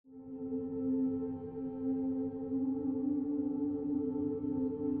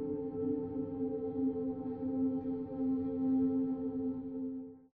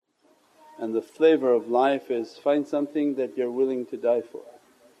And the flavour of life is find something that you're willing to die for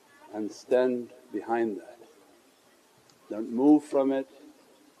and stand behind that. Don't move from it,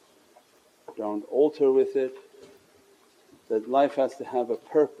 don't alter with it. That life has to have a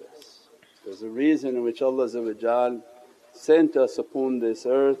purpose. There's a reason in which Allah sent us upon this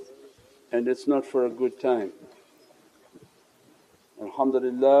earth, and it's not for a good time.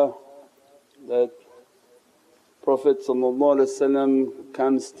 Alhamdulillah that Prophet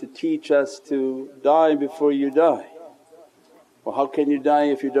comes to teach us to die before you die. Well, how can you die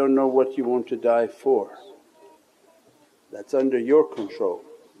if you don't know what you want to die for? That's under your control.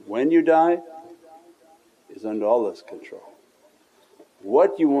 When you die is under Allah's control.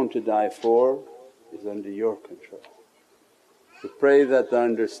 What you want to die for is under your control. To pray that the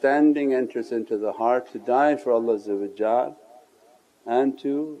understanding enters into the heart to die for Allah and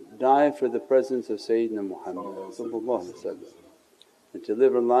to die for the presence of Sayyidina Muhammad and to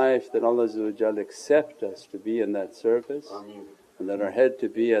live a life that Allah accept us to be in that service and that our head to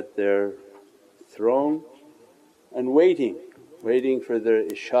be at their throne and waiting for their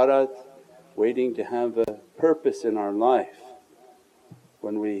isharat, waiting to have a purpose in our life.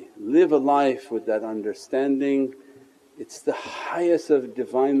 When we live a life with that understanding, it's the highest of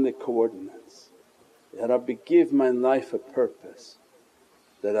Divinely coordinates. Ya Rabbi, give my life a purpose,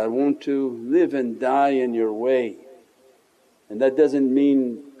 that I want to live and die in your way. And that doesn't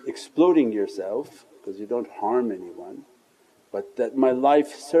mean exploding yourself because you don't harm anyone, but that my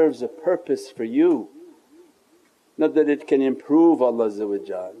life serves a purpose for you. Not that it can improve Allah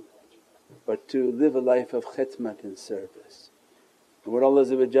but to live a life of khidmat and service. And what Allah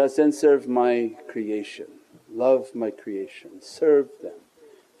said, serve my creation, love my creation, serve them,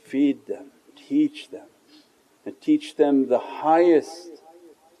 feed them, teach them, and teach them the highest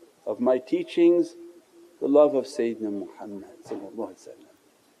of my teachings, the love of Sayyidina Muhammad.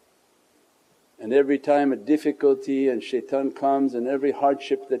 And every time a difficulty and shaitan comes and every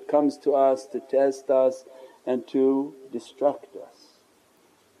hardship that comes to us to test us and to distract us,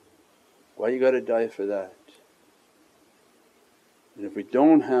 why you gotta die for that? And if we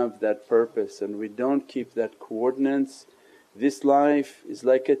don't have that purpose and we don't keep that coordinates, this life is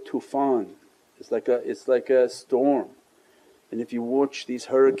like a tufan, it's like a storm. And if you watch these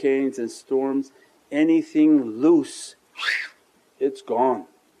hurricanes and storms, anything loose it's gone.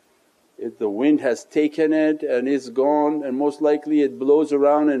 The wind has taken it and it's gone, and most likely it blows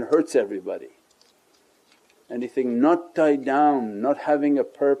around and hurts everybody. Anything not tied down, not having a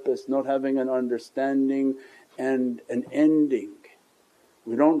purpose, not having an understanding and an ending.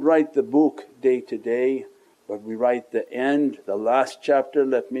 We don't write the book day to day, but we write the end, the last chapter,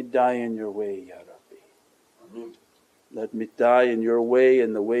 let me die in your way, Ya Rabbi. Ameen. Let me die in your way,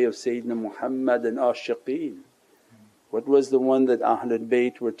 in the way of Sayyidina Muhammad and Ashiqeen. What was the one that Ahlul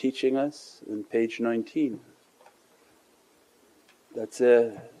Bayt were teaching us in page 19? That's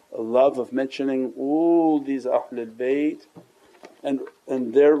a love of mentioning all these Ahlul Bayt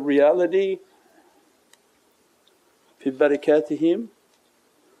and their reality. fi barakatihim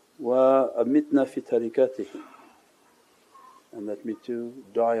wa amitna fi tarikatihim. And let me to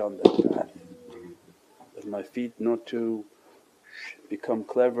die on that path. Let my feet not to become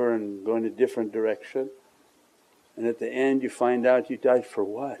clever and go in a different direction. And at the end you find out you died for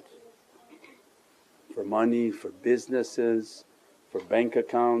what? For money, for businesses, for bank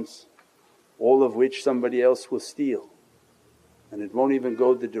accounts, all of which somebody else will steal, and it won't even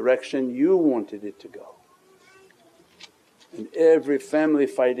go the direction you wanted it to go. And every family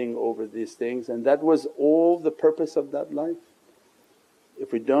fighting over these things, and that was all the purpose of that life.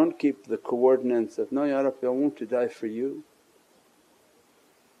 If we don't keep the coordinates of, no, Ya Rabbi, I want to die for you,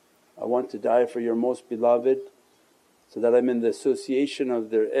 I want to die for your most beloved, so that I'm in the association of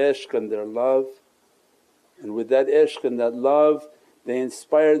their ishq and their love. And with that ishq and that love, they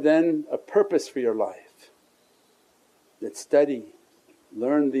inspire then a purpose for your life. That study,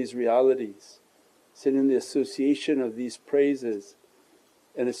 learn these realities, sit in the association of these praises.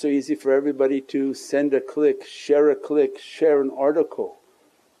 And it's so easy for everybody to send a click, share an article.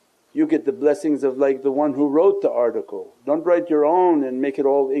 You get the blessings of like the one who wrote the article. Don't write your own and make it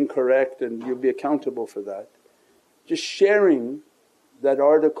all incorrect, and you'll be accountable for that. Just sharing that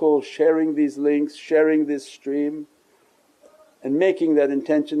article, sharing these links, sharing this stream, and making that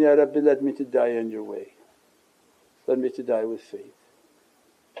intention, Ya Rabbi, let me to die in your way, let me to die with faith.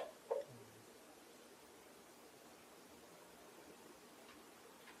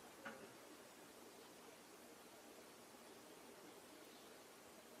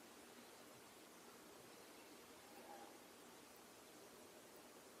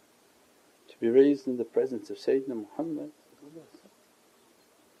 To be raised in the presence of Sayyidina Muhammad,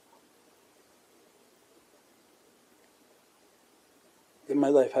 that my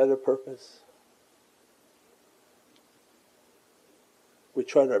life had a purpose. We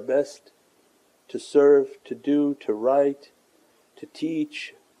tried our best to serve, to do, to write, to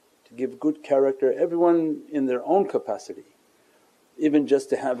teach, to give good character, everyone in their own capacity. Even just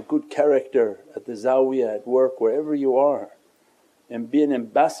to have good character at the zawiyah, at work, wherever you are, and be an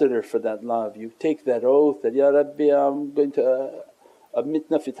ambassador for that love. You take that oath that, Ya Rabbi, I'm going to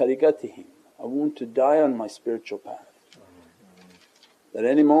amitna fi tariqatihim, I want to die on my spiritual path. That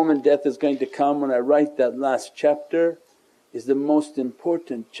any moment death is going to come, when I write that last chapter is the most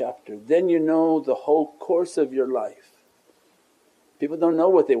important chapter. Then you know the whole course of your life. People don't know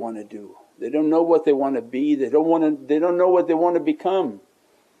what they want to do, they don't know what they want to be, they don't know what they want to become.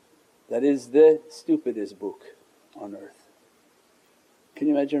 That is the stupidest book on earth. Can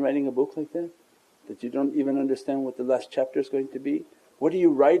you imagine writing a book like that? That you don't even understand what the last chapter is going to be? What are you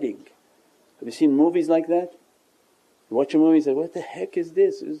writing? Have you seen movies like that? You watch a movie and say, what the heck is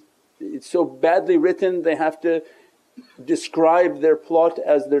this? It's so badly written they have to describe their plot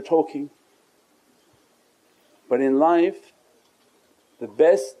as they're talking. But in life the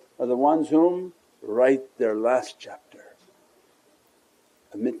best are the ones whom write their last chapter.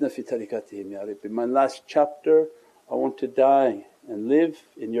 Amitna fi tariqatihim ya Rabbi, my last chapter I want to die and live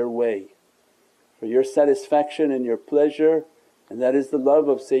in your way for your satisfaction and your pleasure, and that is the love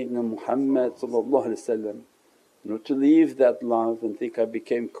of Sayyidina Muhammad. Not to leave that love and think I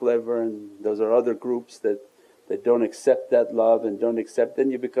became clever, and those are other groups that don't accept that love and don't accept,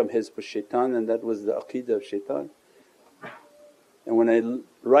 then you become Hizb Shaitan, and that was the aqeedah of Shaitan. And when I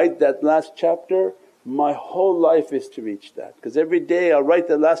write that last chapter, my whole life is to reach that, because every day I'll write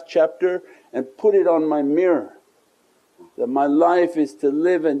the last chapter and put it on my mirror, that my life is to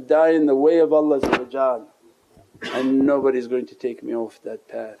live and die in the way of Allah, and nobody's going to take me off that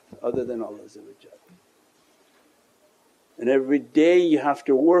path other than Allah. And every day you have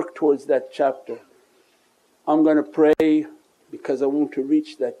to work towards that chapter. I'm going to pray because I want to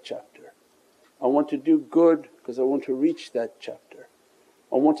reach that chapter. I want to do good because I want to reach that chapter.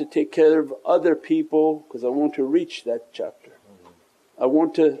 I want to take care of other people because I want to reach that chapter. I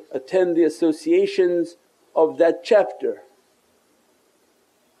want to attend the associations of that chapter.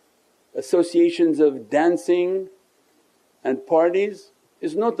 Associations of dancing and parties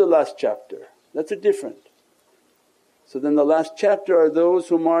is not the last chapter, that's a different. So then the last chapter are those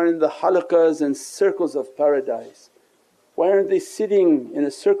whom are in the halaqas and circles of paradise. Why aren't they sitting in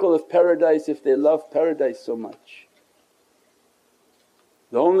a circle of paradise if they love paradise so much?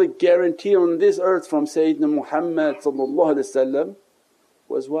 The only guarantee on this earth from Sayyidina Muhammad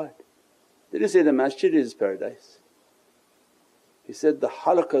was what? They didn't say the masjid is paradise. He said the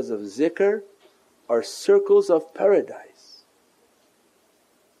halaqas of zikr are circles of paradise.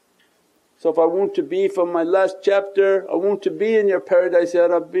 So if I want to be from my last chapter, I want to be in your paradise Ya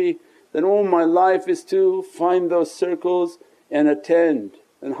Rabbi, then all my life is to find those circles and attend.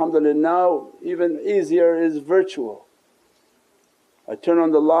 Alhamdulillah, now even easier is virtual. I turn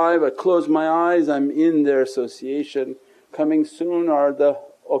on the live, I close my eyes, I'm in their association. Coming soon are the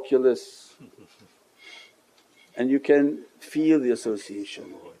Oculus, and you can feel the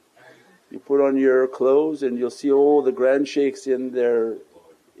association. You put on your clothes and you'll see all the grand shaykhs in their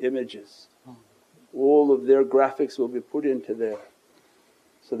images. All of their graphics will be put into there,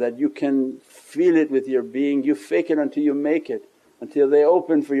 so that you can feel it with your being. You fake it until you make it, until they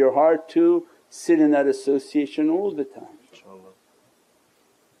open for your heart to sit in that association all the time.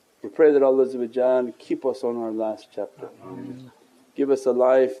 We pray that Allah keep us on our last chapter. Give us a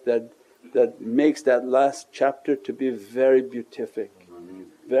life that makes that last chapter to be very beatific,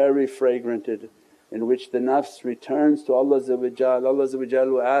 very fragranted, in which the nafs returns to Allah. Allah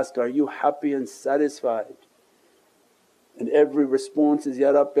will ask, are you happy and satisfied? And every response is,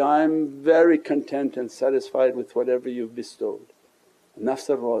 Ya Rabbi, I'm very content and satisfied with whatever you've bestowed. Nafs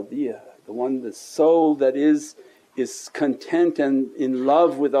ar-radiyah, the one, the soul that is content and in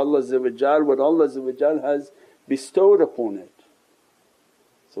love with Allah, what Allah has bestowed upon it.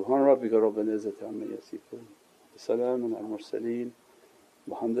 Subhana rabbika rabbil izzati amma yasifoon, wa salaamun al mursaleen,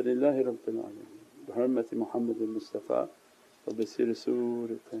 walhamdulillahi rabbil alameen. بحرمة محمد المصطفى وبسر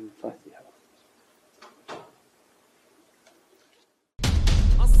سورة الفاتحة.